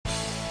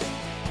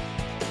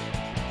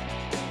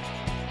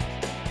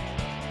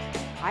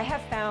I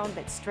have found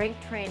that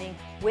strength training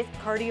with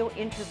cardio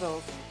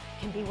intervals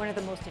can be one of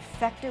the most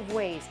effective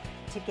ways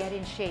to get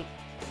in shape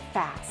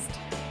fast.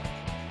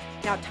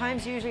 Now,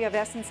 time's usually of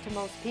essence to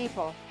most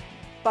people,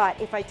 but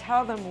if I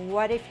tell them,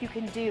 what if you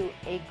can do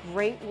a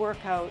great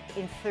workout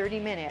in 30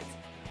 minutes,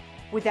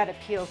 would that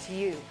appeal to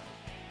you?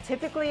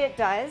 Typically it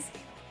does,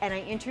 and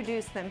I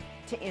introduce them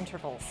to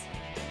intervals.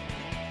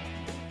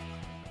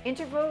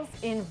 Intervals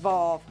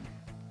involve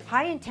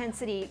high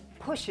intensity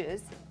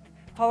pushes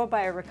followed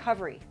by a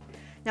recovery.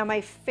 Now,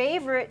 my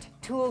favorite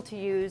tool to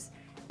use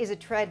is a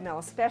treadmill,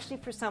 especially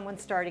for someone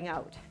starting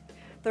out.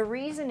 The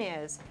reason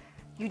is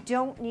you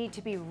don't need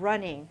to be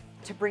running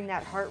to bring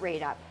that heart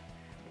rate up.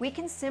 We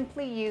can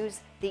simply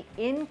use the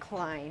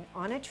incline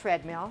on a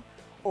treadmill,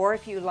 or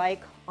if you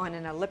like, on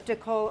an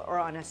elliptical or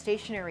on a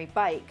stationary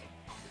bike,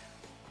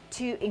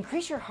 to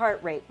increase your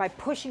heart rate by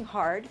pushing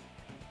hard.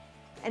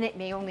 And it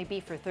may only be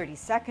for 30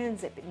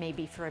 seconds, it may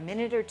be for a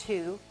minute or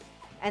two,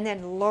 and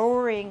then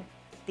lowering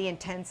the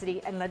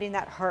intensity and letting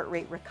that heart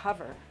rate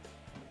recover.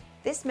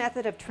 This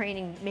method of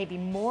training may be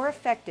more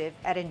effective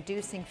at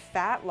inducing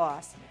fat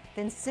loss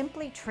than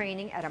simply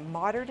training at a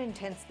moderate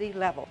intensity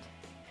level.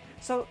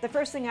 So the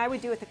first thing I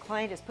would do with a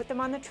client is put them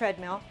on the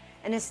treadmill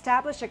and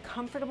establish a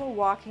comfortable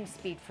walking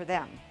speed for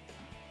them.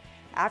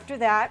 After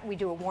that, we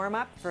do a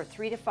warm-up for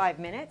 3 to 5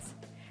 minutes,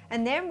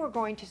 and then we're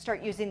going to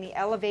start using the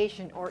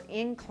elevation or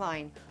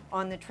incline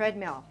on the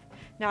treadmill.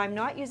 Now, I'm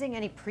not using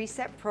any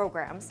preset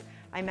programs.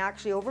 I'm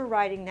actually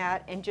overriding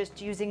that and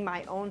just using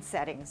my own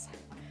settings.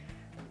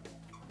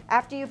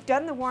 After you've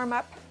done the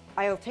warm-up,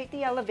 I'll take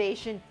the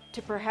elevation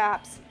to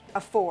perhaps a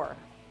 4.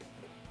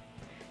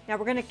 Now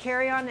we're going to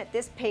carry on at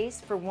this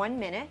pace for 1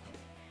 minute.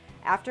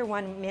 After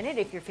 1 minute,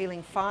 if you're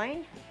feeling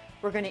fine,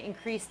 we're going to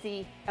increase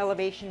the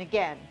elevation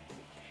again.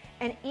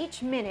 And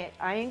each minute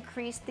I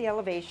increase the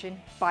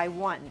elevation by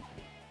 1.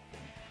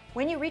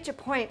 When you reach a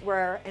point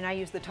where, and I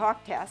use the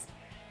talk test,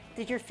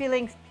 that you're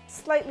feeling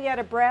slightly out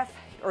of breath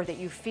or that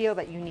you feel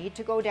that you need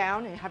to go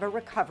down and have a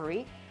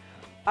recovery,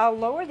 I'll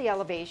lower the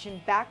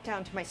elevation back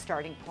down to my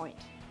starting point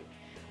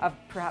of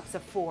perhaps a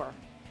 4.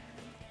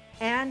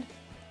 And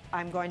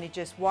I'm going to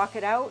just walk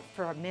it out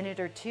for a minute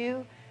or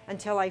two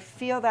until I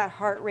feel that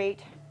heart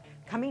rate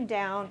coming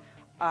down.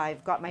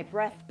 I've got my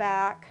breath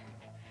back.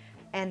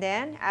 And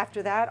then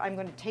after that, I'm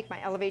going to take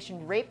my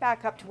elevation right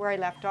back up to where I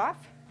left off.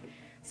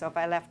 So if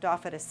I left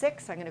off at a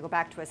 6, I'm going to go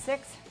back to a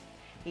 6.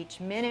 Each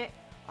minute,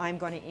 I'm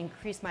going to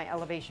increase my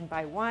elevation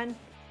by 1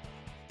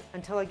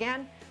 until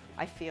again,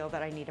 I feel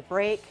that I need a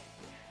break,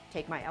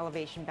 take my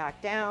elevation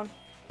back down,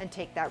 and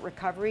take that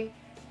recovery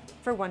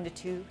for 1 to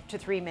 2 to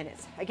 3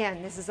 minutes.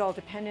 Again, this is all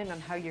dependent on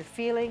how you're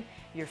feeling,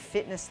 your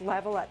fitness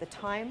level at the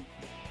time.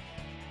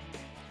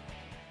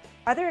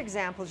 Other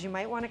examples you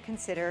might want to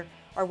consider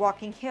are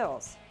walking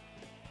hills,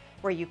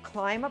 where you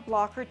climb a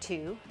block or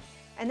two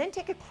and then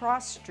take a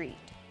cross street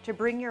to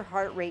bring your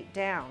heart rate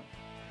down.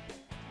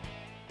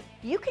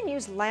 You can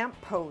use lamp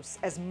posts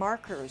as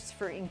markers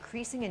for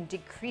increasing and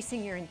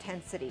decreasing your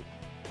intensity.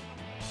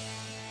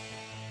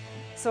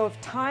 So if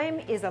time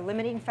is a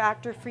limiting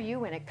factor for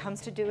you when it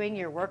comes to doing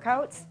your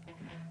workouts,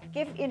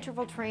 give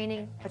interval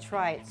training a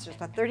try. It's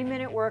just a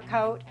 30-minute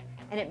workout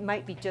and it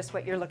might be just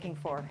what you're looking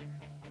for.